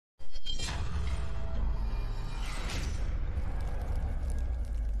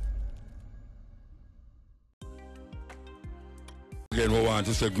again, we want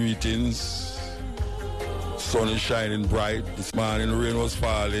to say greetings. Sun is shining bright. This morning the rain was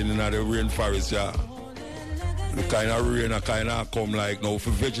falling in the rainforest, yeah. The kind of rain kind of come like now for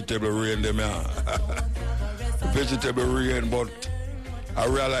vegetable rain them, yeah. Vegetable rain, but I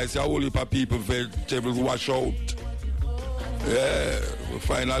realize a whole heap of people, vegetables wash out. Yeah, we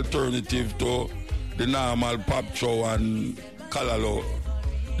find alternative to the normal pop chow and callaloo.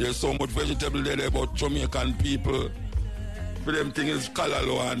 There's so much vegetable there about Jamaican people. For them thing is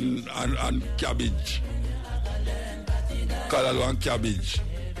callaloo and cabbage. Callaloo and cabbage.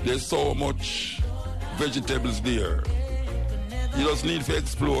 There's so much vegetables there. You just need to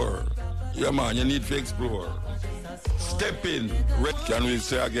explore. Yeah, man, you need to explore. Step in. Can we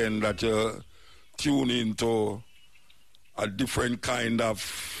say again that you tune into a different kind of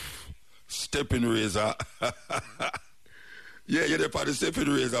stepping razor? Yeah, you're there for the stepping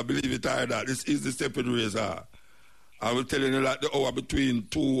razor. Believe it or not, this is the stepping razor. I will telling you that the hour between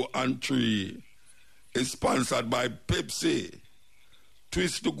 2 and 3 is sponsored by Pepsi.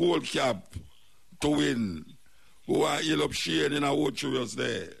 Twist the gold cap to win. We want to heal up Shane in our curious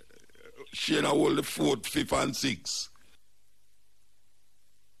there. Shane hold the 4th, 5th, and 6th.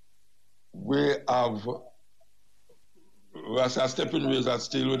 We have a stepping razor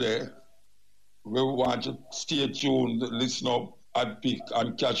still there. We want to stay tuned, listen up, and pick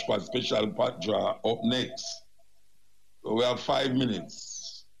and catch for special pot draw up next. We have 5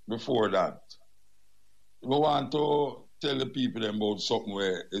 minutes before that. We want to tell the people about something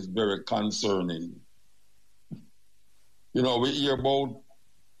where it's very concerning. You know, we hear about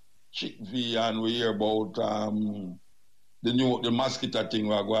chickpea and we hear about the mosquito thing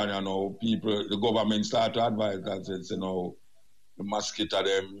we're going on, you know, people, the government start to advise that it's, you know, the mosquito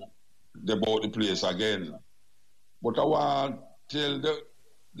they bought the place again. But I want to tell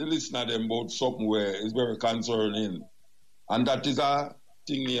the listener them about something where it's very concerning. And that is a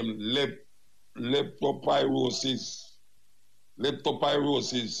thing named leptospirosis.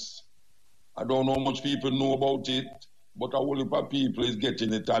 Leptospirosis. I don't know how much people know about it, but a whole heap of people is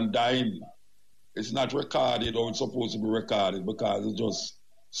getting it and dying. It's not recorded or it's supposed to be recorded because it's just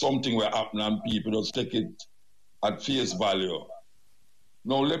something will happen and people just take it at face value.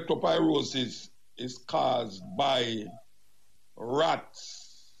 Now, leptospirosis is caused by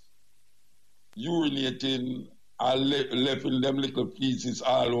rats urinating and leaving them little pieces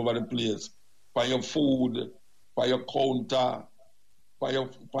all over the place. For your food, for your counter, for your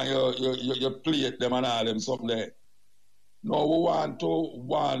plate, them and all them, something there. Now, we want to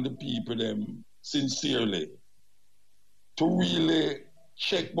warn the people, them, sincerely, to really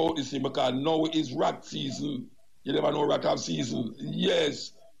check about this thing because now it's rat season. You never know rat have season.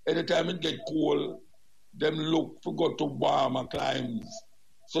 Yes, anytime it get cold, them look for go to warmer climes.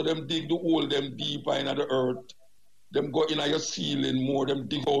 So them dig the hole them deeper into the earth. Them go in your ceiling more, them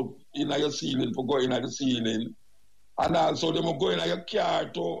dig out in your ceiling for go in the ceiling. And also them go in your car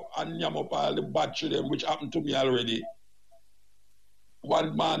too and yam up all the battery them, which happened to me already.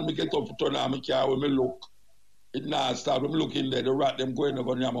 One man me get up to turn on my car when me look. It now start when me look in there, the rat them going to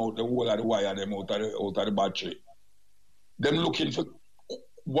go yam out the whole of the wire them out of the battery. Them looking for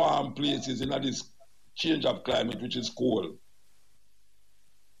warm places in this change of climate, which is cold.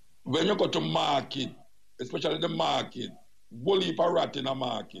 When you go to market, especially the market, whole heap of rat in a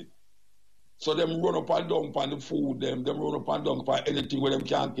market. So them run up and down for the food, them run up and down for anything where them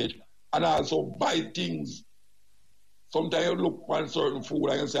can't catch. And also buy things. Sometimes you look for certain food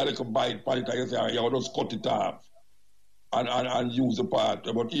and you say, I can buy it, and you say, you just cut it off and use the part.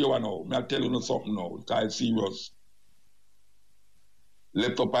 But here now, I tell you something now, it's quite serious.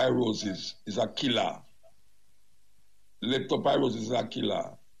 Leptospirosis is a killer. Leptospirosis is a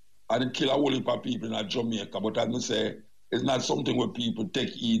killer. And it kill a whole heap of people in Jamaica. But as I say, it's not something where people take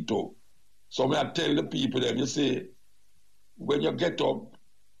heed to. So I tell the people them, you say, when you get up,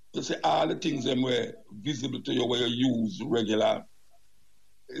 you say all the things them were visible to you where you use regular.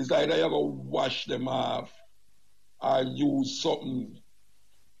 It's either you go wash them off or use something,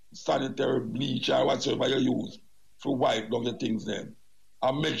 sanitary bleach or whatsoever you use to wipe down the things them.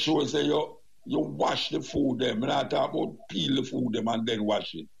 And make sure say you wash the food them. I'm not talking about peel the food them and then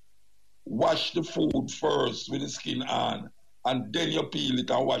wash it. Wash the food first with the skin on and then you peel it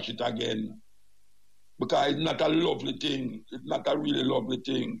and wash it again. Because it's not a lovely thing. It's not a really lovely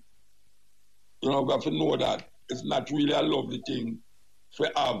thing. You know, we have to know that. It's not really a lovely thing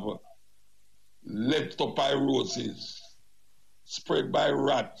to have leptospirosis spread by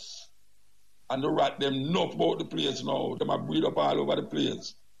rats. And the rat them enough about the place now. Them are breed up all over the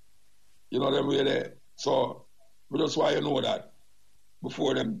place. You know them way there. So we just want you know that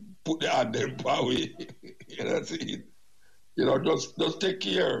before them put the ad them away. You know what I mean? You know, just take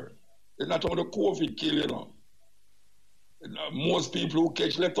care. It's not only COVID kill, you know. Most people who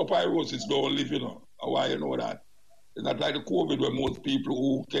catch leptospirosis don't live, you know. Why you know that? It's not like the COVID where most people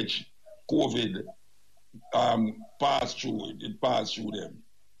who catch COVID pass through it. It pass through them.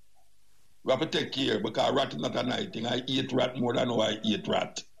 We have to take care because rat is not a nice thing. I eat rat more than how I eat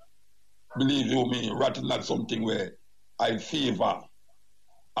rat. Believe you me, rat is not something where I favor.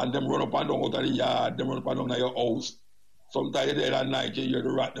 And them run up and down out of the yard, them run up and down in your house. Sometimes you're there at night, you hear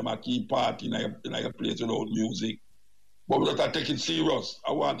the rat, them a keep party in your place without music. But we don't take it serious.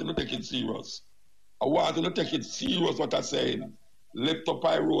 I want you to take it serious. I want you to take it serious what I'm saying.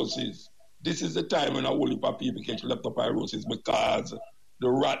 Leptospirosis. This is the time when a whole heap of people catch leptospirosis because the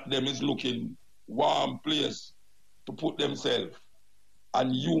rat them is looking warm place to put themselves.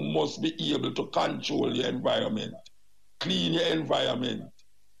 And you must be able to control your environment. Clean your environment.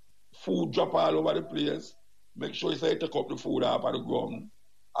 Food drop all over the place. Make sure you say take up the food off of the ground,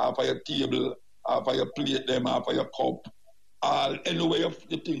 off of your table, off of your plate them, off of your cup. Anyway of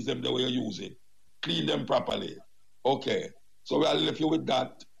the things them the way you use it. Clean them properly. Okay. So we'll leave you with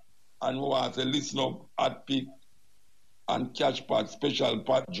that. And we want to listen up at pick and catch pot, special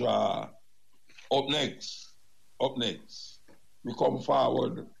pot draw. Up next. We come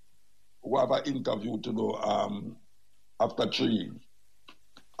forward. We have an interview to do after 3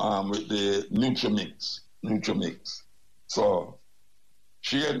 with the Nutrimix. So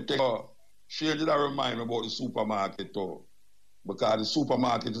she did a remind about the supermarket too. Because the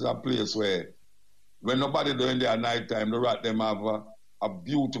supermarket is a place where when nobody doing there at night time, the rat them have a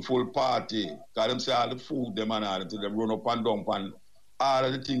beautiful party. Because them say all the food them and all that, them run up and down and all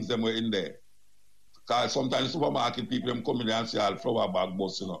of the things them were in there. Because sometimes supermarket people them come in there and say all flower bag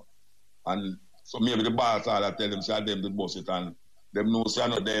bus, you know. And so maybe the boss all that tell them say them the bus it and them know say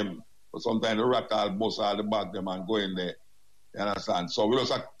not them. But sometimes the rat all bus all the bag them and go in there. You understand? So we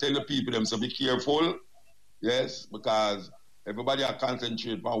just tell the people them so be careful, yes, because everybody are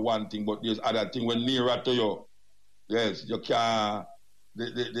concentrate on one thing, but there's other thing when nearer to you. Yes, you can't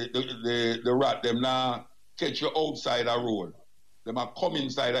the rat them now catch you outside the road. Them are come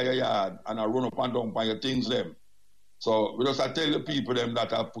inside of your yard and I run up and down on your things them. So we just tell the people them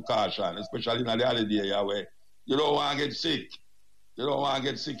that have precaution, especially in the holiday yeah, where you don't want to get sick. You don't want to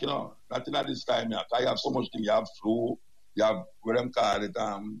get sick, you know. Not in this time, yeah. You have so much thing. You have flu, you have what them call it,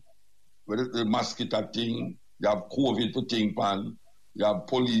 the mosquito thing, you have COVID for thing pan, you have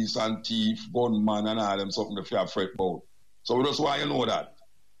police and thief, gunman and all them something that you have fret about. So we just want you to know that.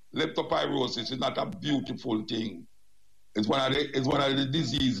 Leptospirosis is not a beautiful thing. It's one of the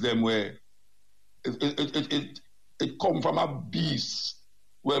disease them where it come from a beast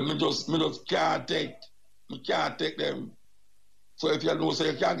where me just can't take them. So if you know,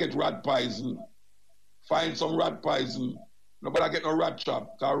 say you can't get rat poison, find some rat poison. Nobody get no rat trap,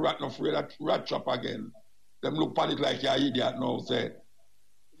 because rat not afraid of rat trap again. Them look at it like you're an idiot now, say,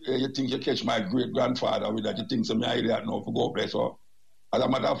 yeah, you think you catch my great grandfather with that, you think some idiot now for go up there. So as a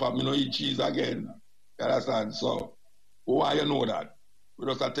matter of fact, me no eat cheese again. You understand? So why you know that? We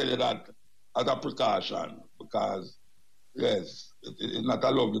just tell you that as a precaution, because yes, it's not a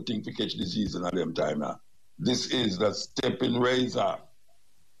lovely thing to catch disease in a them time now. This is the stepping razor.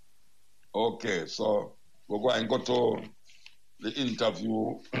 Okay, so we're going to go to the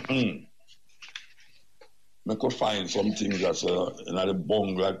interview. I could find some things that's the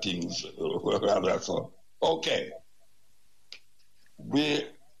bungler things. So, okay, we're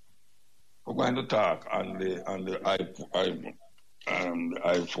going to talk on the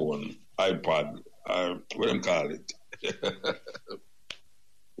iPhone, iPad, what do you call it?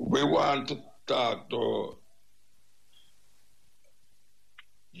 We want to talk to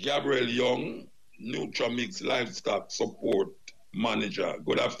Gabriel Young, Nutramix Livestock Support Manager.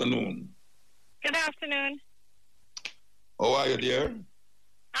 Good afternoon. Good afternoon. How are you, dear?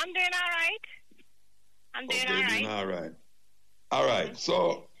 I'm doing all right. I'm doing all right. Doing all right. All right.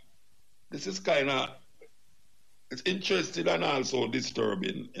 So this is kind of it's interesting and also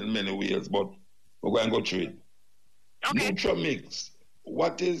disturbing in many ways, but we're going to go through it. Okay. Nutramix.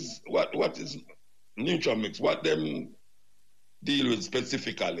 What is Nutramix? What them deal with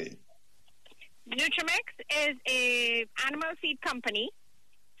specifically? Nutrimix is a animal feed company.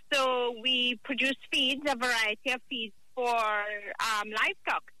 So we produce feeds, a variety of feeds for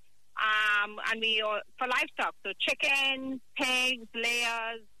livestock. And for livestock, so chickens, pigs,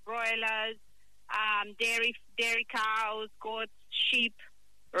 layers, broilers, dairy cows, goats, sheep,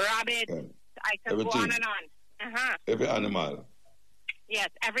 rabbits. Okay. I can go on and on. Every animal. Yes,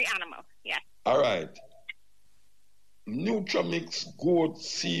 every animal. Yes. All right. Nutramix Goat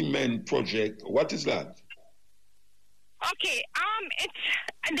Semen Project. What is that? Okay,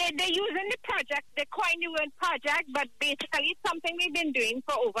 they're using the project, they coined the word project, but basically it's something we've been doing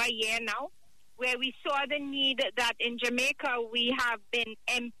for over a year now, where we saw the need that in Jamaica we have been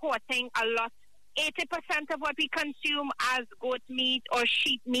importing a lot, 80% of what we consume as goat meat or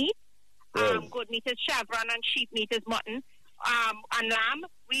sheep meat. Yes. Goat meat is chevron and sheep meat is mutton. And lamb,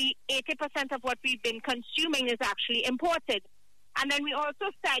 80% of what we've been consuming is actually imported. And then we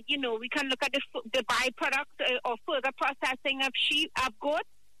also said, we can look at the byproducts or further processing of goat.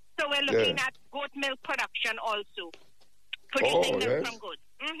 So we're looking at goat milk production also, producing milk from goats.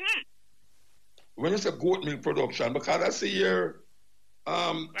 Mm-hmm. When you say goat milk production, because I see here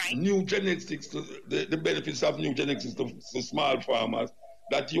new genetics, the benefits of new genetics to small farmers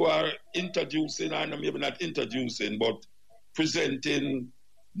that you are introducing, and maybe not introducing, but presenting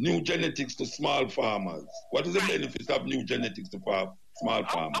new genetics to small farmers. What is the benefits of new genetics to small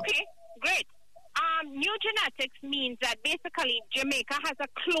farmers? Okay, great. New genetics means that basically Jamaica has a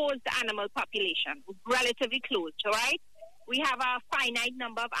closed animal population, relatively closed, right? We have a finite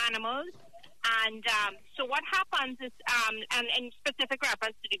number of animals, and so what happens is, and in specific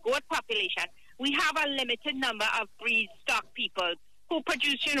reference to the goat population, we have a limited number of breed stock people who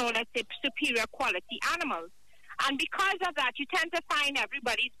produce, let's say, superior quality animals. And because of that, you tend to find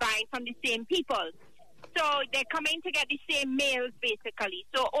everybody's buying from the same people. So they're coming to get the same males, basically.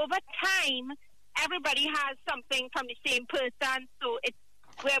 So over time, everybody has something from the same person. So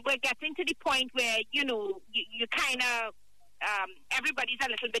we're getting to the point where, you kind of, everybody's a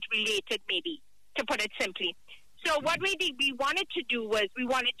little bit related, maybe, to put it simply. So what we wanted to do was we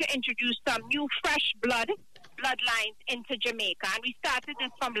wanted to introduce some new fresh bloodlines into Jamaica. And we started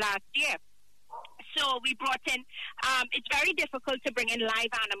this from last year. So we brought in, it's very difficult to bring in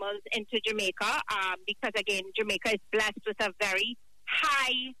live animals into Jamaica because, again, Jamaica is blessed with a very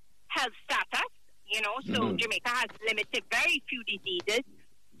high health status, so Jamaica has limited very few diseases.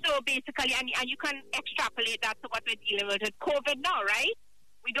 So basically, and you can extrapolate that to what we're dealing with COVID now, right?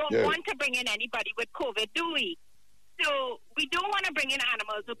 We don't want to bring in anybody with COVID, do we? So we don't want to bring in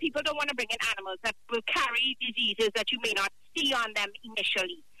animals, or people don't want to bring in animals that will carry diseases that you may not see on them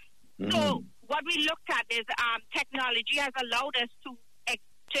initially. So what we looked at is technology has allowed us to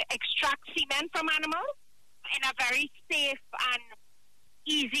extract semen from animals in a very safe and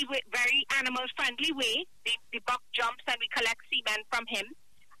easy, very animal-friendly way. The buck jumps and we collect semen from him.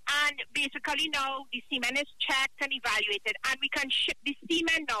 And basically now the semen is checked and evaluated, and we can ship the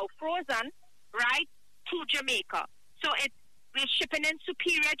semen now frozen, right, to Jamaica. So we're shipping in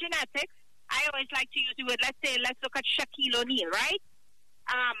superior genetics. I always like to use the word, let's look at Shaquille O'Neal, right?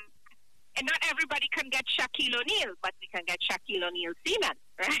 And not everybody can get Shaquille O'Neal, but we can get Shaquille O'Neal semen,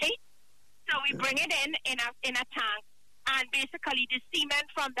 right? So we bring it in a tank, and basically the semen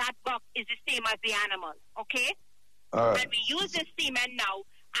from that buck is the same as the animal, okay? And we use the semen now,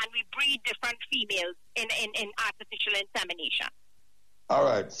 and we breed different females in artificial insemination. All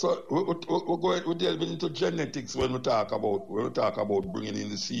right, so we're delving into genetics when we talk about bringing in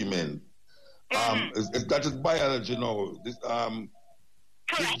the semen. That is biology now.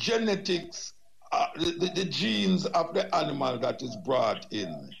 The genetics, the genes of the animal that is brought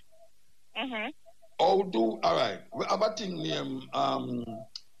in. All right, we have a thing named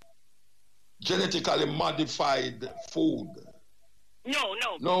genetically modified food.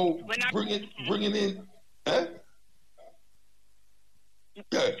 No. Bringing in,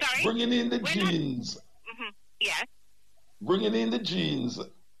 bringing in the genes. Yes. Bringing in the genes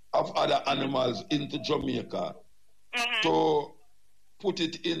of other animals into Jamaica to put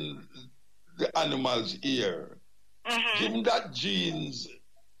it in the animal's ear. Given that genes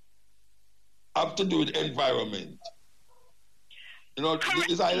have to do with environment.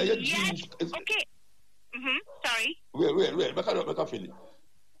 It's either your genes. Okay. Sorry. Wait. Make a finish.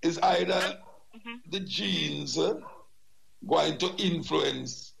 It's either the genes going to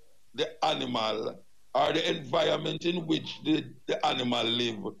influence the animal, or the environment in which the animal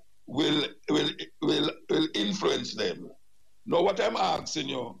live will influence them. Now, what I'm asking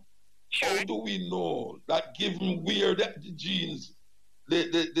you, how do we know that, given where the genes,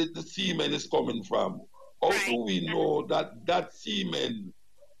 the semen is coming from, how do we know that semen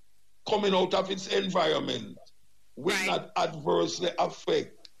coming out of its environment will not adversely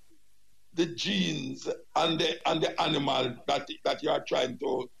affect the genes and the animal that you are trying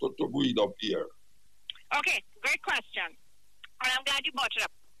to breed up here? Okay, great question. And I'm glad you brought it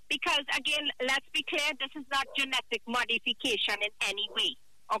up. Because, again, let's be clear, this is not genetic modification in any way.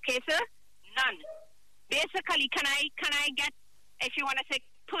 Okay, sir? None. Basically, can I get, if you want to say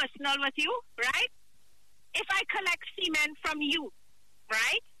personal with you, right? If I collect semen from you,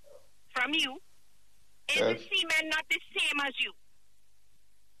 right? From you, Is the semen not the same as you?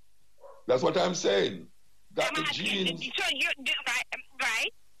 That's what I'm saying. That the genes. So you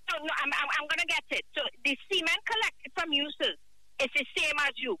right? So no, I'm gonna get it. So the semen collected from you, sir, is the same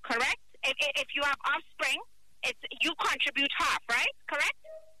as you, correct? If you have offspring, you contribute half, right? Correct?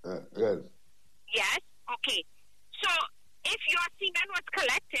 Yes. Yes. Okay. So if your semen was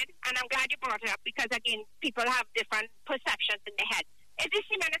collected, and I'm glad you brought it up because again, people have different perceptions in their head. If the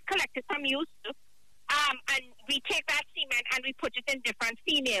semen is collected from you, and we take that semen and we put it in different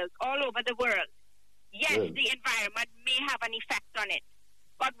females all over the world, yes, the environment may have an effect on it.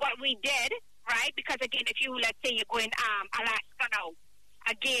 But what we did, right? Because again, if you let's say you're going Alaska now,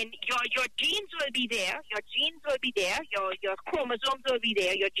 again, your genes will be there, your chromosomes will be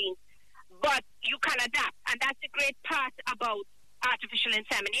there, your genes, but you can adapt, and that's the great part about artificial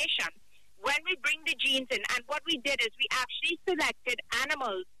insemination. When we bring the genes in, and what we did is we actually selected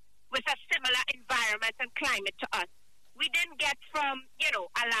animals with a similar environment and climate to us. We didn't get from,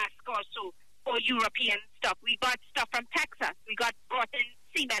 Alaska or so, or European stuff. We got stuff from Texas. We brought in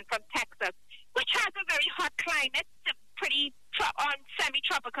semen from Texas, which has a very hot climate, pretty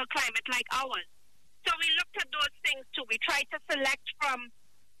semi-tropical climate like ours. So we looked at those things too. We tried to select from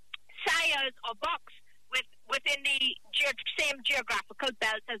sires or bucks within the same geographical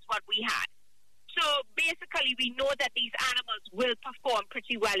belt as what we had. So basically, we know that these animals will perform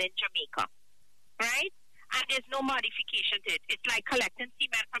pretty well in Jamaica, right? And there's no modification to it. It's like collecting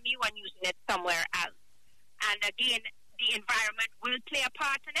semen from you and using it somewhere else. And again, the environment will play a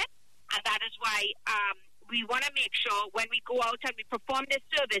part in it, and that is why we want to make sure when we go out and we perform this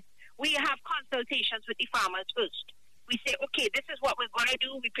service, we have consultations with the farmers first. We say, okay, this is what we're going to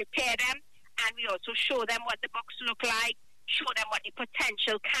do. We prepare them, and we also show them what the bucks look like, show them what the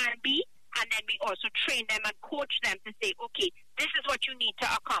potential can be, and then we also train them and coach them to say, okay, this is what you need to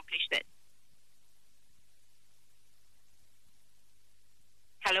accomplish this.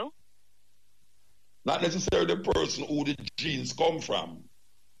 Hello? Not necessarily the person who the genes come from.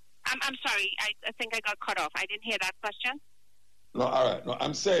 I'm sorry. I think I got cut off. I didn't hear that question. No, all right. No,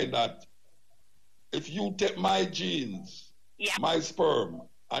 I'm saying that if you take my genes, my sperm,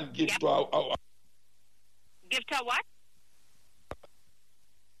 and give to our... Give to what?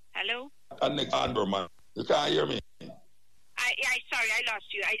 Hello? Alexander, man. You can't hear me. Sorry, I lost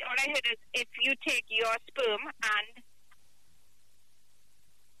you. All I heard is if you take your sperm and...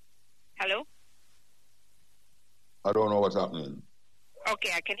 Hello? I don't know what's happening.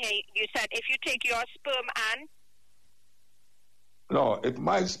 Okay, I can hear you. You said if you take your sperm and... No, if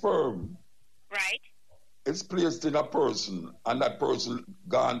my sperm... Right. Is placed in a person and that person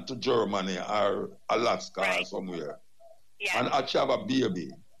gone to Germany or Alaska or somewhere and actually have a baby.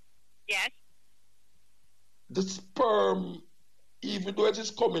 Yes. The sperm, even though it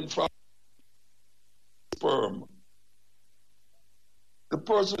is coming from sperm, the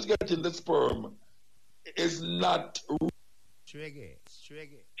person who's getting the sperm is not... Striggy.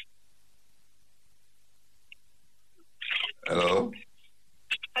 Hello?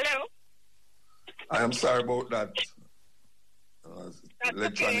 Hello? I am sorry about that.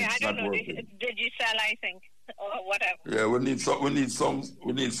 That's okay. I don't know. Did you sell? I think, or whatever. Yeah, we need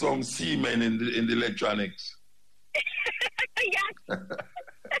some semen in the electronics. Yes.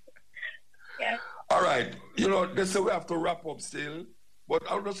 Yes. All right. They say we have to wrap up still, but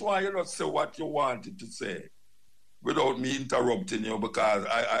I just want you to say what you wanted to say without me interrupting you, because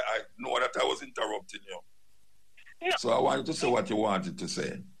I know that I was interrupting you. No. So I wanted to say what you wanted to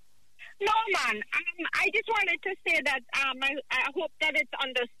say. No, man. I just wanted to say that I hope that it's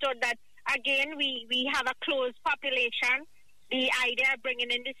understood that, again, we have a closed population. The idea of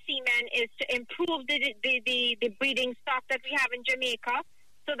bringing in the semen is to improve the breeding stock that we have in Jamaica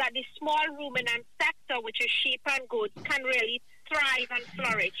so that the small ruminant sector, which is sheep and goats, can really thrive and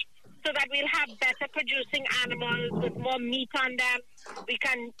flourish, so that we'll have better producing animals with more meat on them. We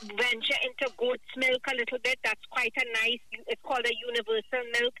can venture into goat's milk a little bit. That's quite it's called a universal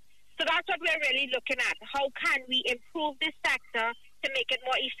milk. So that's what we're really looking at. How can we improve this sector to make it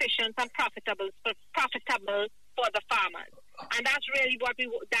more efficient and profitable for the farmers? And that's really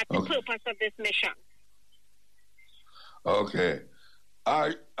that's the purpose of this mission. Okay.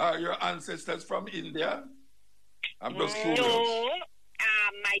 Are your ancestors from India? I'm just curious. No.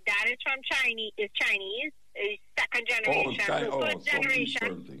 My dad is from Chinese. Is second generation. First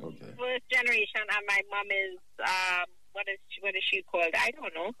generation. Okay. First generation, and my mom is what is she called? I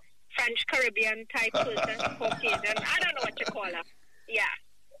don't know. French Caribbean type person, Caucasian. I don't know what you call her. Yeah.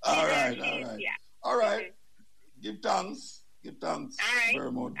 All right. Yeah. All right. Mm-hmm. Give thanks. All right.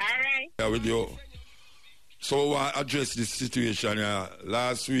 Very much. All right. Yeah, with you. So I address this situation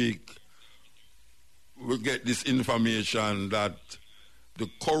last week. we get this information that the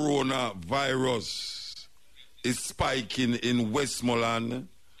coronavirus is spiking in Westmoreland,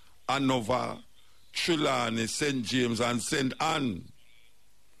 Hanover, Trelawney, St. James, and St. Anne.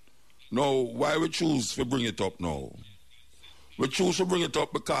 Now, why we choose to bring it up now? We choose to bring it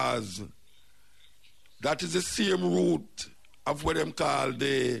up because that is the same route of what them call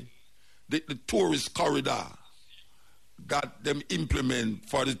the tourist corridor that them implement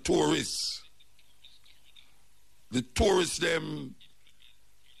for the tourists. The tourists them,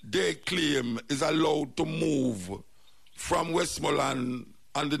 they claim is allowed to move from Westmoreland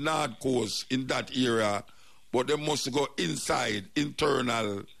and the North Coast in that area, but they must go inside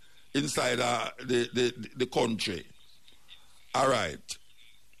the country. All right.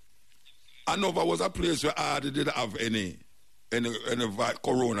 Hanover was a place where hardly didn't have any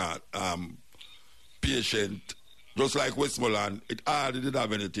corona patient, just like Westmoreland. It hardly didn't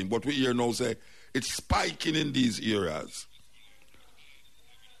have anything, but we hear now say it's spiking in these areas.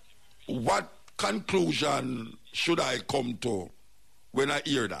 What conclusion should I come to when I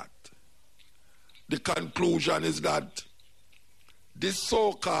hear that? The conclusion is that this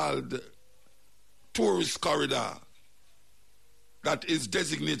so-called tourist corridor that is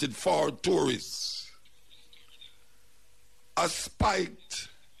designated for tourists has spiked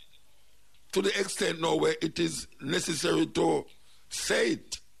to the extent now where it is necessary to say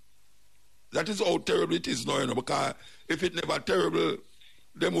it. That is how terrible it is now, because if it never terrible,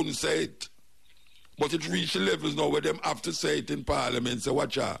 they wouldn't say it. But it reached levels now where them have to say it in Parliament, say,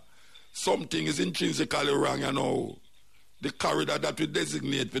 watch out, something is intrinsically wrong, The corridor that we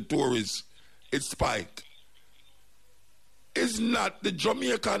designate for tourists, it spiked. It's not the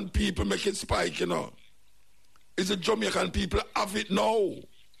Jamaican people make it spike, It's the Jamaican people have it now,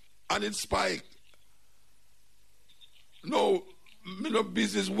 and it spike. No, me no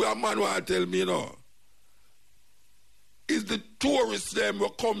business where man want to tell me, It's the tourists them will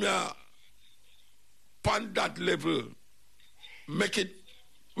come here on that level, make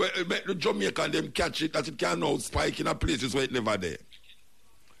the Jamaican them catch it that it can now spike in a places where it never there.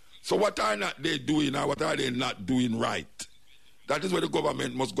 So what are not they doing or what are they not doing right? That is where the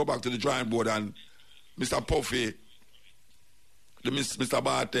government must go back to the drawing board, and Mr. Puffy, Mr.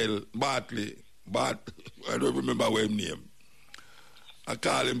 Bartley, I don't remember what his name. I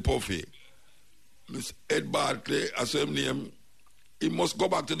call him Puffy. Mr. Ed Bartley, I say his name. He must go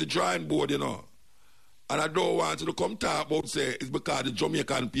back to the drawing board, And I don't want to come talk about say it's because the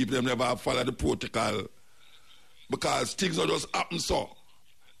Jamaican people them never follow the protocol. Because things don't just happen so.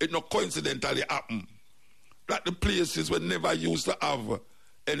 It not coincidentally happen. That the places were never used to have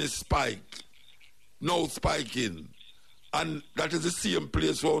any spike. No spiking. And that is the same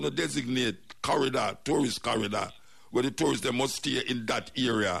place where we designate corridor, tourist corridor, where the tourists they must stay in that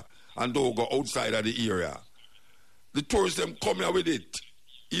area and don't go outside of the area. The tourists them come here with it.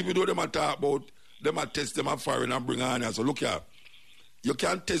 Even though they might talk about, they might test them at foreign and bring on here. So look here, you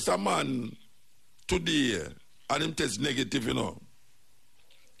can't test a man today and him test negative,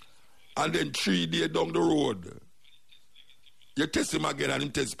 And then 3 days down the road, you test him again and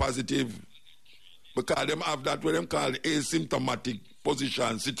him test positive. Because them have that what them call asymptomatic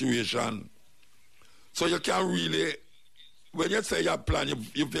position, situation. So you can't really, when you say you plan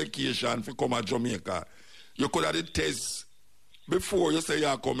your vacation for come to Jamaica, you could have the test before you say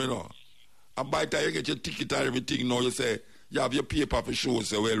you're coming on. And by the time you get your ticket and everything, now you say you have your paper for sure.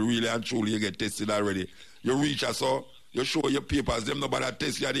 So well, really and truly you get tested already. You reach us, so you show your papers, them nobody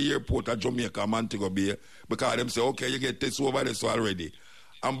test you at the airport at Jamaica, Montego Bay, because them say, okay, you get tested over there so already.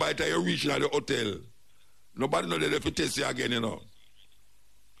 And by the time you reach at the hotel, nobody know that if you test you again,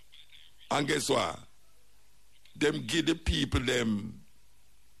 And guess what? Them give the people them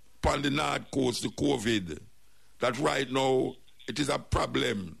on the North Coast the COVID. That right now it is a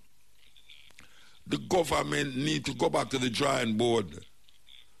problem. The government need to go back to the drawing board.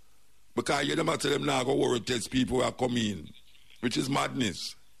 Because you don't tell them now go worry test people who are coming, which is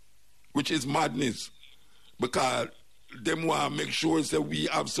madness. Because them want to make sure that we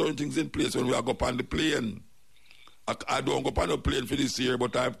have certain things in place when we are go on the plane. I don't go on the plane for this year,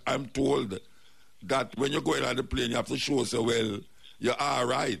 but I'm told that when you're going on the plane, you have to show so well, you're all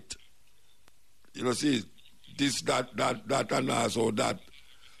right. See, this, that, and that, so that.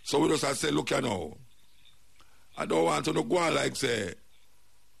 So we just say, look, I don't want to go on like say,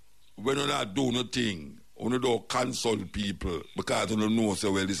 when you not do nothing, you don't consult people because you don't know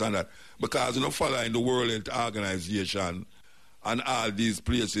so well this and that. Because you don't follow in the World Health Organization and all these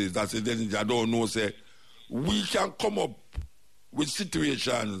places that's it. I don't know say we can come up with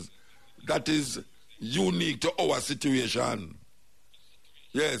situations that is unique to our situation.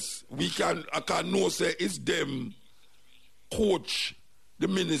 Yes, I can know say it's them coach the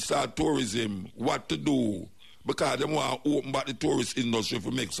Minister of Tourism what to do because they want to open back the tourist industry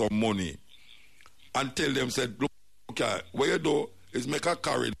to make some money and tell them, said, look, okay, what you do is make a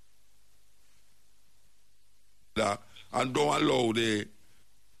corridor and don't allow the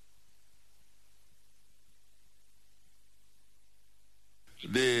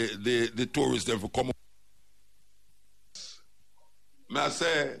tourists them to come up. I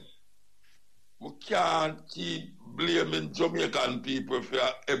say, we can't keep blaming Jamaican people for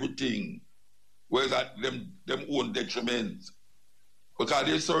everything, whereas that them own detriment. Because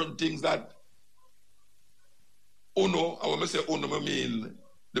there's certain things that Uno, I want to say Uno, I mean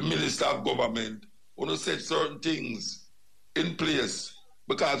the Minister of Government, Uno said certain things in place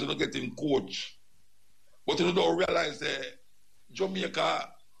because you're not getting coach. But you don't realize that Jamaica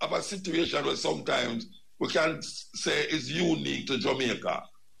have a situation where sometimes we can say is unique to Jamaica.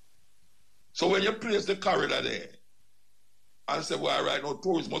 So when you place the corridor there and say, well, right now,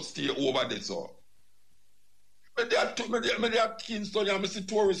 tourists must stay over there, so. When they are Kingston, I see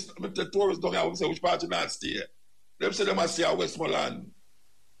tourists, the tourists don't have, say, which part you not stay? Them say they must stay at Westmoreland.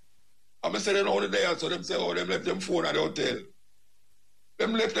 I say they're only there, so them say, oh, them left them phone at the hotel.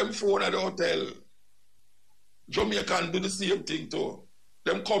 Them left them phone at the hotel. Jamaican do the same thing too.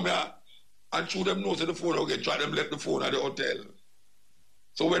 Them come here and show them know that the phone will get tracked, them left the phone at the hotel.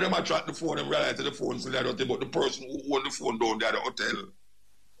 So when them track the phone, them realize that the phone is still at the hotel, but the person who owned the phone down there at the hotel.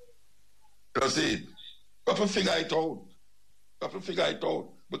 You see, you have to figure it out. You have to figure it out.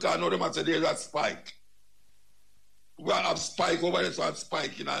 Because I know them say there's a spike. We have spike over there, so have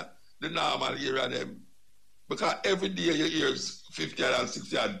spike in the normal area of them. Because every day you hear 50 and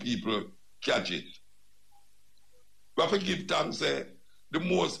 60 people catch it. We have to give thanks, the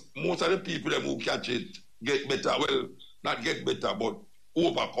most of the people them who catch it get better. Well, not get better, but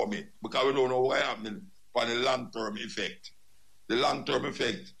overcome it. Because we don't know what happening for the long-term effect. The long-term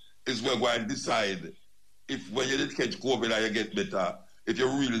effect is we're going to decide if when you did catch COVID you get better, if you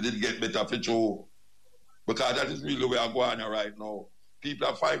really did get better for sure. Because that is really where we're going right now. People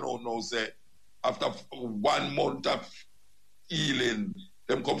are finding out now, say, after 1 month of healing,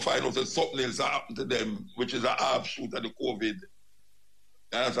 them come find out that something else happened to them, which is a half shoot of the COVID.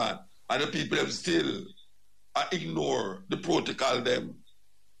 You understand? And the people them still ignore the protocol them.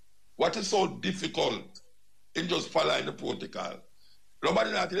 What is so difficult in just following the protocol?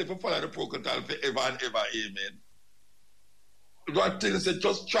 Nobody not tell you to follow the protocol forever and ever, amen. God tell you, say,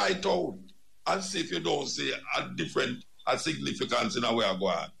 just try it out and see if you don't see a significance in how we are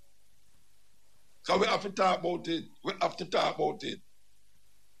going. So we have to talk about it. We have to talk about it.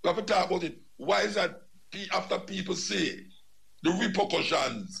 We have to talk about it. Why is that after people say the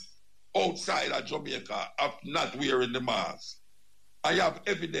repercussions outside of Jamaica of not wearing the mask, and you have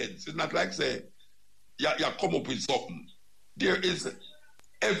evidence, it's not like say, you come up with something. There is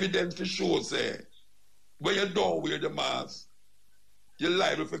evidence to show, say, when you don't wear the mask, you're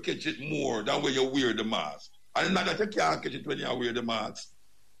liable to catch it more than when you wear the mask. And not that you can't catch it when you wear the mask,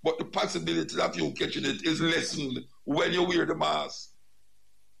 but the possibility of you catching it is lessened when you wear the mask.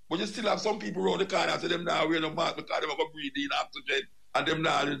 But you still have some people around the corner say them now wear the mask because they have to breathe in oxygen and them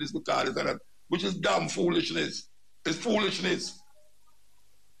now do this because this and that, which is damn foolishness. It's foolishness.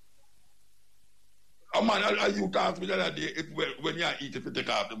 A man, you asked me the other day, when you eat, if you take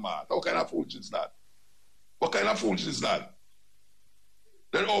off the mask, what kind of foolishness is that? What kind of foolishness is that?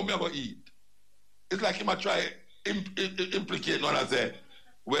 Then how me ever eat? It's like him a try implicate one and say,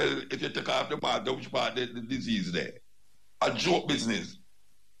 well, if you take off the mask, which part the disease there? A joke business.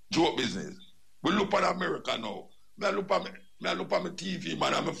 Joke business. We look at America now. I look at my TV,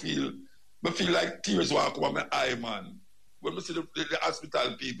 man, and I feel like tears will come out my eye, man. When we see the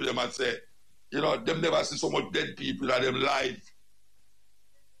hospital people, they might say, you know, them never see so much dead people in them life.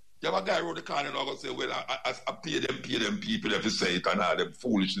 You have a guy around the corner and I'm going to say, well, I pay them people if you say it and all them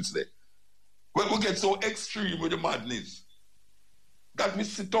foolishness there. When we get so extreme with the madness, that we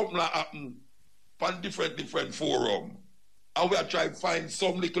sit up and happen on different forum. And we are trying to find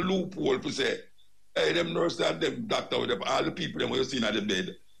some little loophole to say, hey, them nurse and them doctor, all the people them you seen at the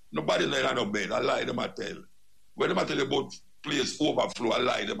bed, nobody laying on no bed, I lie them I tell. When them I tell you about place overflow, I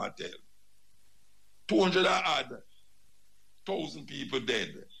lie them I tell. 200,000 people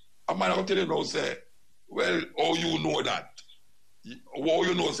dead. A man will tell you now, say, well, how you know that? How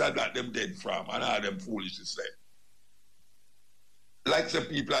you know say that them dead from and all them foolishness there? Like some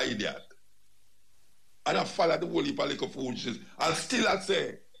people are idiot. And I follow the whole heap of little foolishness. And still I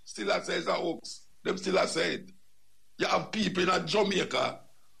say it's a hoax. Them still I say it. You have people in Jamaica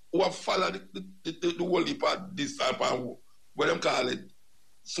who have followed the whole heap of this type of, what them call it,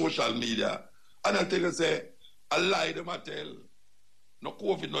 social media. And I tell you, say, I lie them I tell. No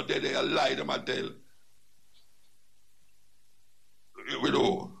COVID, no dead, I lie them I tell. We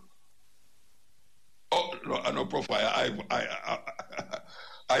know. Oh, no, I know profile.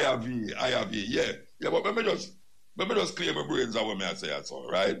 I have yeah. Yeah, but let me just clear my brains out when I say that's all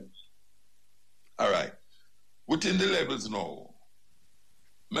right. All right. Within the levels now,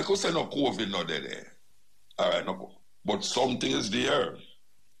 make us say no COVID not there. All right, no, but something is there.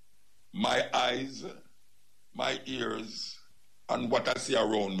 My eyes, my ears, and what I see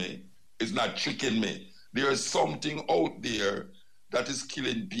around me is not tricking me. There is something out there that is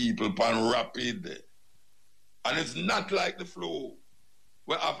killing people pan rapid. And it's not like the flu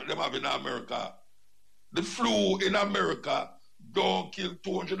we have in America. The flu in America don't kill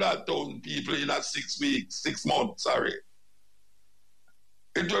 200,000 people in a 6 weeks, 6 months, sorry.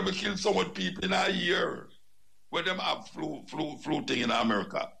 It will kill so much people in a year when them have flu thing in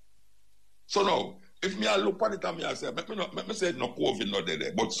America. So now, if me I look at it and I say, let me say no COVID not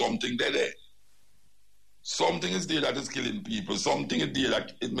there, but something there. Something is there that is killing people. Something is there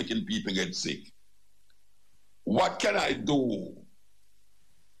that is making people get sick. What can I do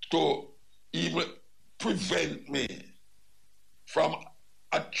to even prevent me from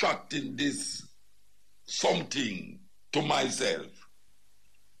attracting this something to myself?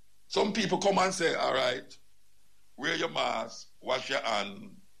 Some people come and say, all right, wear your mask, wash your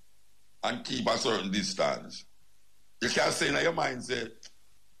hand, and keep a certain distance. You can't say in your mind, say,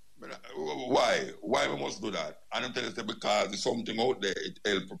 why? Why we must do that? And I'm telling you, because there's something out there, it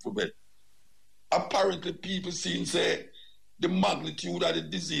helps to prevent. Apparently, people seem to say the magnitude of the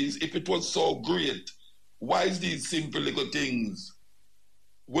disease, if it was so great, why is these simple little things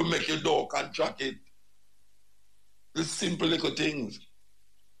will make your dog contract it? The simple little things.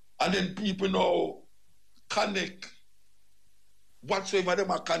 And then people now connect whatsoever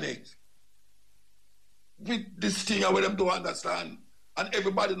them are connect with this thing I want them to understand. And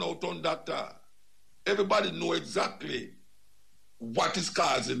everybody now turn doctor. Everybody know exactly what is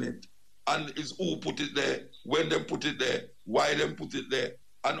causing it. And is who put it there, when them put it there, why them put it there,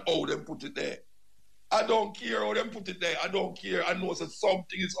 and how them put it there. I don't care how them put it there. I don't care. I know that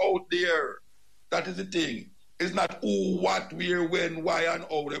something is out there. That is the thing. It's not who, what, where, when, why, and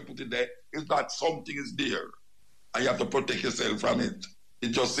how them put it there. It's not something is there. And you have to protect yourself from it.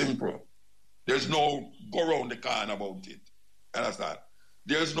 It's just simple. There's no go around the corner about it. Understand?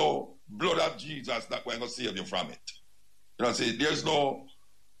 There's no blood of Jesus that going to save you from it. You know what I'm saying? There's no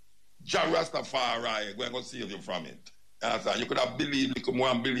Jah Rastafari going to save you from it. You understand? You could have believed little more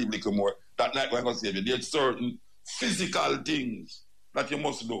and believed little more. That not going to save you. There's certain physical things that you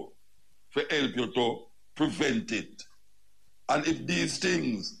must do to help you to prevent it. And if these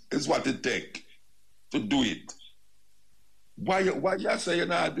things is what it takes to do it, why you say you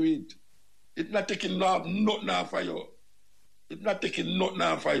not do it? It's not taking nothing for you. It's not taking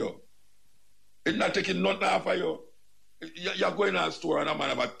nothing for you. It's not taking nothing for you. You're going to a store and a man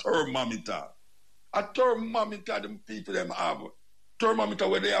have a thermometer. A thermometer, them people them have. Thermometer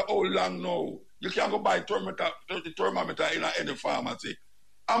where they are all long now. You can't go buy the thermometer in any pharmacy.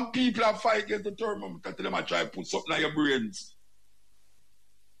 And people are fighting against the thermometer till them are try to put something on your brains.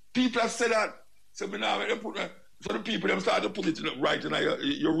 People have said that. So the people them start to put it right in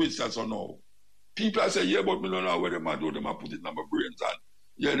your wrist or no. People are saying, yeah, but me don't know where them are do. Them are put it in my brains and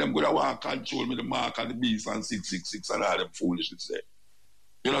yeah, them gonna want to control me, the mark and the beast and 666 and all them foolishness there.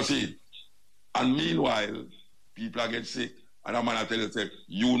 You know, see? And meanwhile, people are get sick, and I'm gonna tell you, say,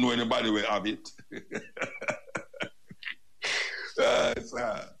 you know anybody will have it.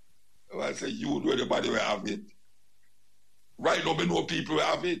 I say, you know anybody will have it. Right now, we know people will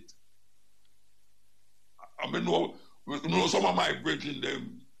have it. I know some of my brethren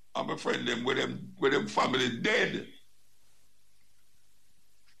them, and my friend them, with them family dead.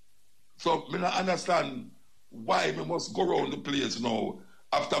 So I don't understand why we must go around the place now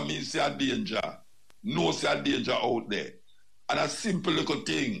after me see a danger, no see a danger out there. And a simple little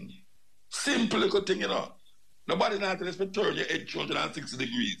thing, you know. Nobody not tell us to turn your head 260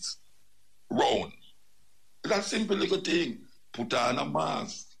 degrees round. It's a simple little thing. Put on a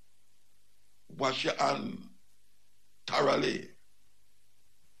mask, wash your hand thoroughly,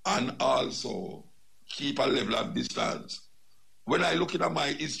 and also keep a level of distance. When I look at my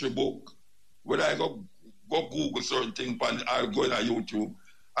history book, when I go Google certain things and I go on YouTube,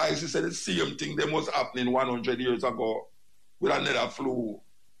 I see the same thing that was happening 100 years ago with another flu.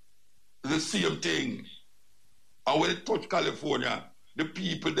 The same thing. And when it touched California, the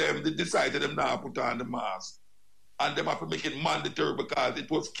people they decided them now put on the mask. And them have to make it mandatory because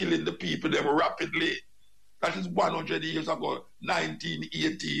it was killing the people them rapidly. That is 100 years ago,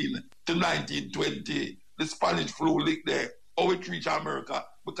 1918 to 1920. The Spanish flu licked there. How it reached America?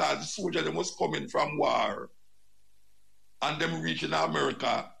 Because the soldiers them was coming from war. And them reaching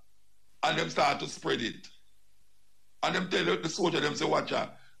America. And them start to spread it. And them tell the soldier, them say, watch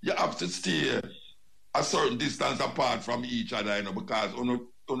out, you have to stay a certain distance apart from each other, you know, because you're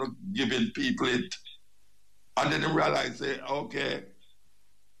not giving people it. And then they realize, say, okay,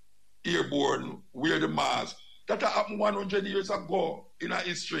 airborne, wear the mask. That happened 100 years ago in our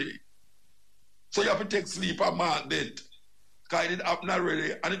history. So you have to take sleep and mark that. Because it happened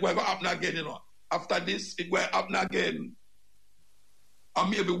already, and it will happen again, you know. After this, it will happen again.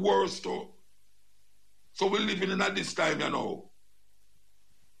 And maybe worse too. So we're living in this time, you know.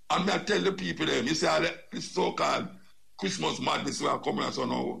 And I tell the people them, you see this so-called Christmas madness we are coming and so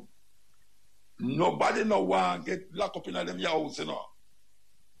now. Nobody no want get locked up in them house, you know.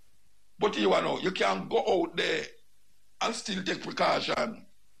 But you know, you can go out there and still take precaution.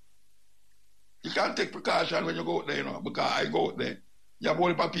 You can't take precaution when you go out there, you know, because I go out there. You have a whole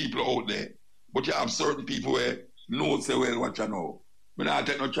heap of people out there, but you have certain people where know say well what you know. But I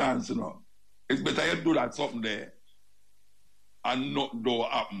take no chance, you know. It's better you do that something there and not do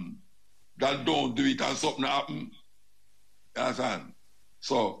happen than don't do it and something happen. You understand?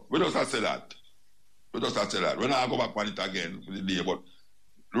 So we just have to say that. We just have to say that. We're not go back on it again for the day, but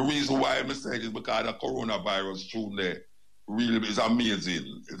the reason why I say it is because the coronavirus tune there really is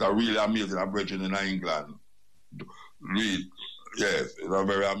amazing. It's a really amazing aversion in England. Read. Yes, it's a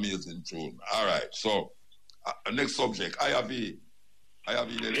very amazing tune. All right, so next subject, IRV.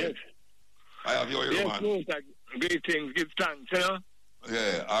 Yes. I have your man. Greetings, give thanks, you know?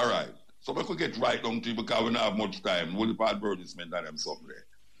 Yeah, all right. So we could get right down to it because we don't have much time. We'll have advertisement and them something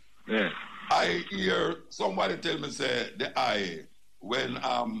there. Yeah. I hear somebody tell me say the eye when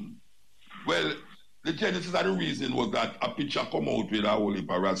well the genesis of the reason was that a picture come out with a whole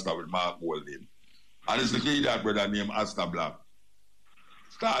heap of Rasta with Mark Golding. And it's the kid that brother named Asta Black.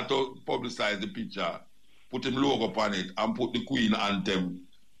 Start to publicize the picture, put him logo upon it, and put the Queen anthem,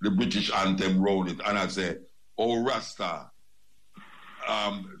 the British anthem round it, and I say, oh Rasta,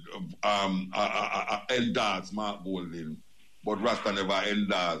 endorse Mark Golding, but Rasta never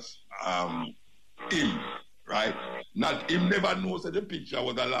endorse him, right? Not him never knows that the picture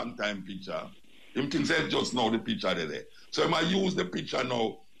was a long time picture. Him thinks that just now the picture there. So I use the picture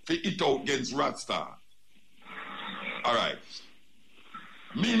now for it out against Rasta. All right.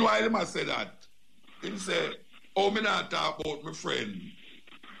 Meanwhile, he must say that. He say, oh, me not talk about my friend.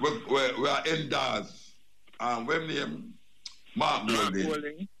 We are endorse. When name Mark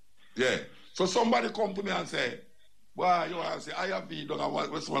Golding. Yeah. So somebody come to me and say, well, you want to say, I have been down at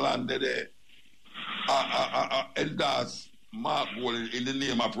Westmoreland there. Endorse Mark Golding in the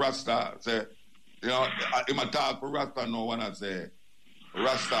name of Rasta. Say, you know, I'm a talk for Rasta now when I say,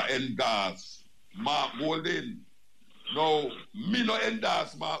 Rasta endorse Mark Golding. No, me no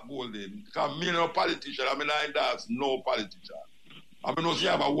endorse Mark Golding because me no politician. I mean, I endorse no politician. I mean, no, she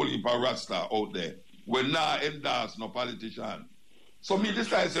have a whole heap of Rasta out there. We not endorse no politician. So me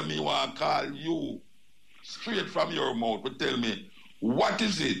decide to me want to call you straight from your mouth to tell me what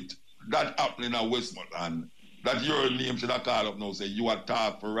is it that happening in Westmoreland that your name should have called up now say you are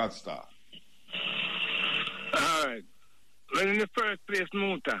talk for Rasta. All right. Well, in the first place,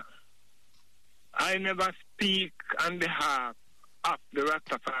 Muta, I never speak on behalf of the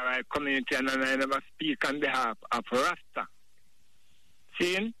Rastafari community and I never speak on behalf of Rasta.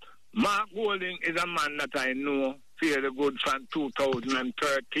 See, Mark Golding is a man that I know fairly good from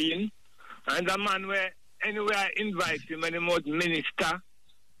 2013. And a man where anywhere I invite him when he was minister,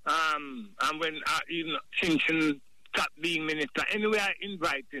 and when even since he stopped being minister, anywhere I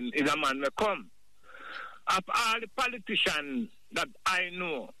invite him is a man will come. Of all the politicians that I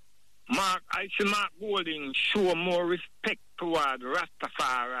know, I see Mark Golding show more respect toward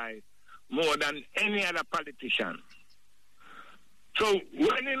Rastafari more than any other politician. So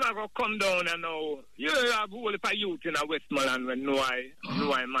when he go come down and now, you have a whole heap of youth in Westmoreland when know I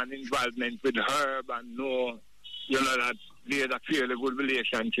man involvement with Herb and know, you know, that there's a fairly good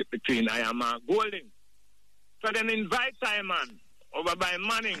relationship between I and Mark Golding. So then invite I man over by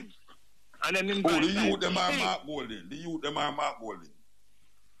Manning. And then invite the youth them are Mark Golding. The youth them are Mark Golding.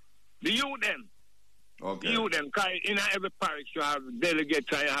 The youth them. Okay. The youth them. Because in every parish you have delegates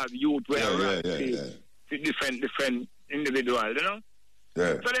and you have youth where different individuals, you know?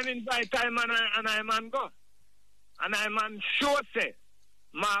 Yeah. So then invite I man and I man go. And I man sure say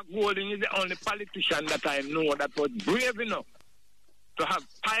Mark Golding is the only politician that I know that was brave enough to have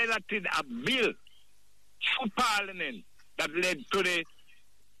piloted a bill through Parliament that led to the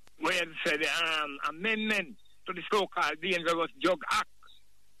where it said amendment to the so-called Dangerous Drug Act,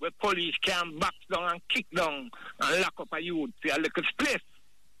 where police can back down and kick down and lock up a youth for a little place.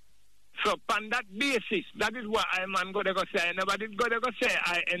 So on that basis, that is what I man go to go say. I never did go to go say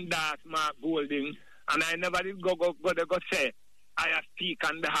I endorse Mark Golding, and I never did go to go say I speak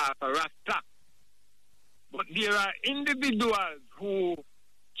on behalf of Rasta. But there are individuals who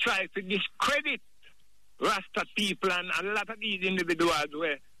try to discredit Rasta people, and a lot of these individuals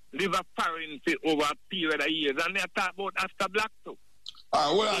were live a foreign for over a period of years, and they talk about Asta Black too.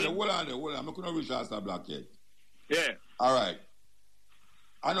 All right, hold on. I'm not going to reach Asta Black yet. Yeah. All right.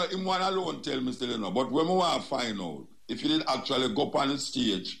 I know him one alone tell me still, but when we want to find out if you did actually go up on the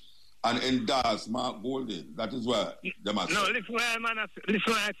stage and endorse Mark Golding, that is where they must No, listen what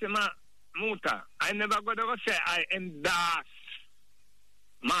I say, Muta. I never go to say I endorse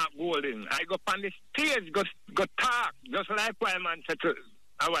Mark Golding. I go up on the stage, go talk, just like what man said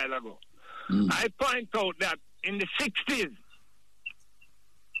a while ago. I point out that in the 60s,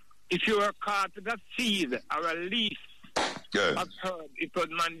 if you were caught with a seed or a leaf, I've heard it was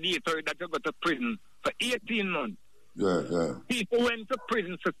mandatory that you go to prison for 18 months. People went to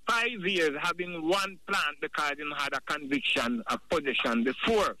prison for 5 years having one plant because they had a conviction of possession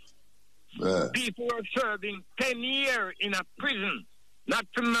before. People were serving 10 years in a prison, not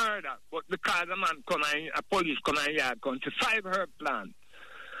to murder, but because a police come and yard come to 5 herb plants.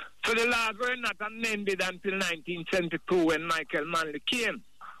 So the laws were not amended until 1972 when Michael Manley came.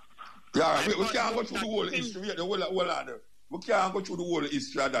 Yeah, we can't go through the whole history. We can't go through the whole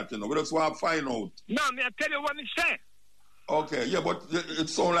history of that, We just want to find out. No, I tell you what it say. Okay, yeah, but it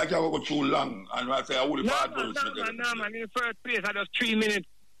sounds like you're going to go too long. And I say, I would have No, man. In the first place, I just 3 minutes,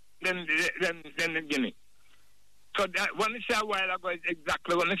 then give me. So when I say a while ago, it's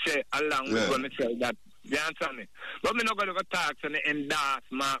exactly when I say along with when I say that. You understand me? But I'm not going to go talk and endorse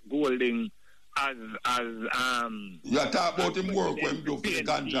Mark Golding as you talk about him work when he do for the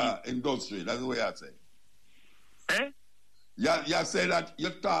ganja industry. That's the way I say. You say that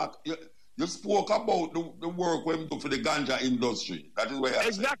you spoke about the work when he do for the ganja industry. That is where I say.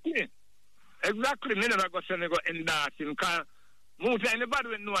 Exactly. Me never go say me go endorse him because most anybody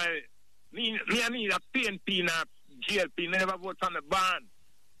will know me need a PNP and a GLP. Me never vote for the ban.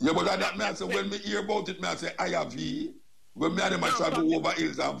 Yeah, but that me I say when me hear about it, me I say IRV. When me and them travel over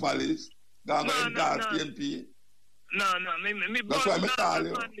hills and valleys. No. PNP. No. Me that's why I call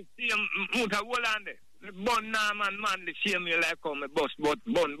you. Muta Wolande. Me born man the same way like how me bust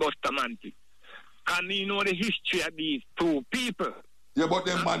a man. Can you know the history of these two people? Yeah, but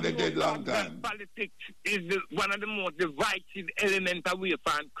them man they dead long time. Politics is one of the most divisive elements away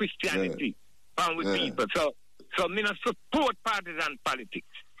from Christianity and with people. So me not support partisan politics.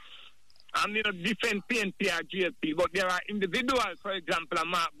 I'm not defend PNP or GLP, but there are individuals, for example, a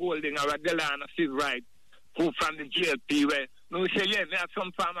Mark Golding or a Delano Civil Rights, who from the GLP, where we say, yeah, we have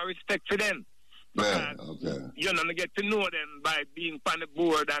some form of respect for them. Because, you know, we get to know them by being on the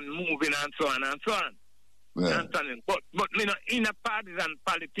board and moving and so on and so on. But you know, in a partisan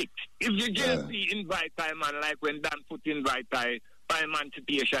politics, if the GLP invite a man like when Dan Foot invite by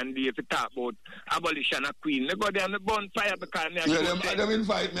Emancipation Day to talk about abolition of Queen, they go there on the bonfire because them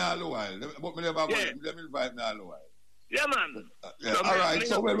invite me all the while. But me never them invite me all the while. Yeah, man. All right,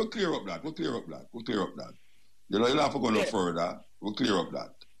 so we'll clear up that. You know, you don't have to go no further. We'll clear up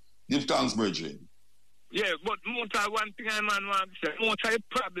that. Give thanks, Bridget. Yeah, but one thing I want to say, most of the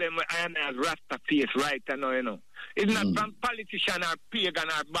problem with I as Rasta face right now, you know. It's not from politicians or pagan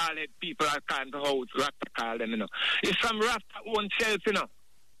or bald-head people that can't hold Rasta call them, you know. It's from Rasta own self, you know.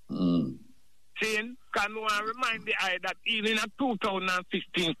 Seeing? Because I want to remind the eye that even in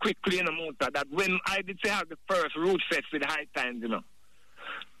 2015, quickly in the motor, that when I did say have the first root fest with High Times, you know.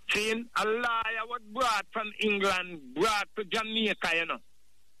 Seeing? A lawyer was brought from England, brought to Jamaica, you know,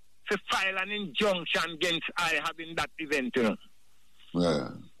 to file an injunction against I having that event, you know. Yeah.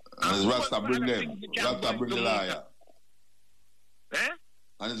 And it's Rasta bring them. Rasta bring the liar.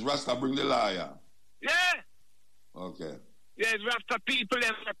 And it's Rasta bring the liar. Yeah. Okay. Yeah, it's Rasta people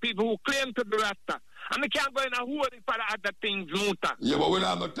and people who claim to be Rasta. And we can't go in a hole for the other things, Muta. Yeah, but we don't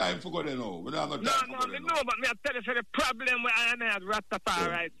have no time for going to know. We don't have no time for going to know. No, but me I tell you, so the problem with I and I as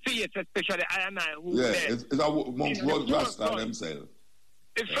Rastafari face, especially I and I who it's amongst Rasta themselves.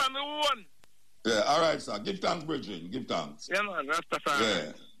 It's from the one. Yeah, all right, sir. Give thanks, Bridget. Give thanks. Yeah, man,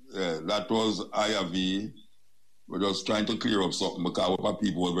 Rastafari. Yeah, that was IRV. We're just trying to clear up something because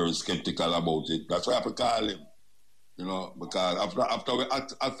people were very skeptical about it. That's why I have to call him. You know, because after we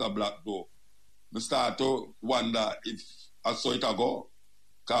after Black Door, we start to wonder if I saw it go,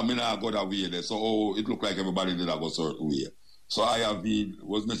 because I go that way there. So it looked like everybody did go certain way. So I have been,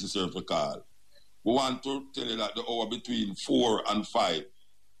 was necessary for call. We want to tell you that the hour between 4 and 5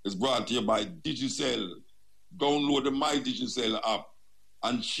 is brought to you by Digicel. Download the My Digicel app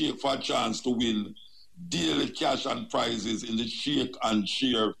and shake for a chance to win daily cash and prizes in the Shake and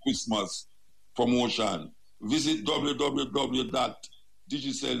Share Christmas promotion. Visit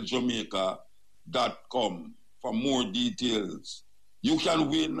www.digiceljamaica.com for more details. You can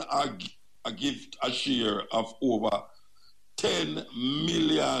win a gift, a share of over 10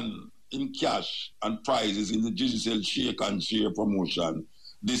 million in cash and prizes in the Digicel Shake and Share promotion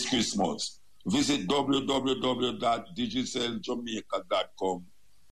this Christmas. Visit www.digiceljamaica.com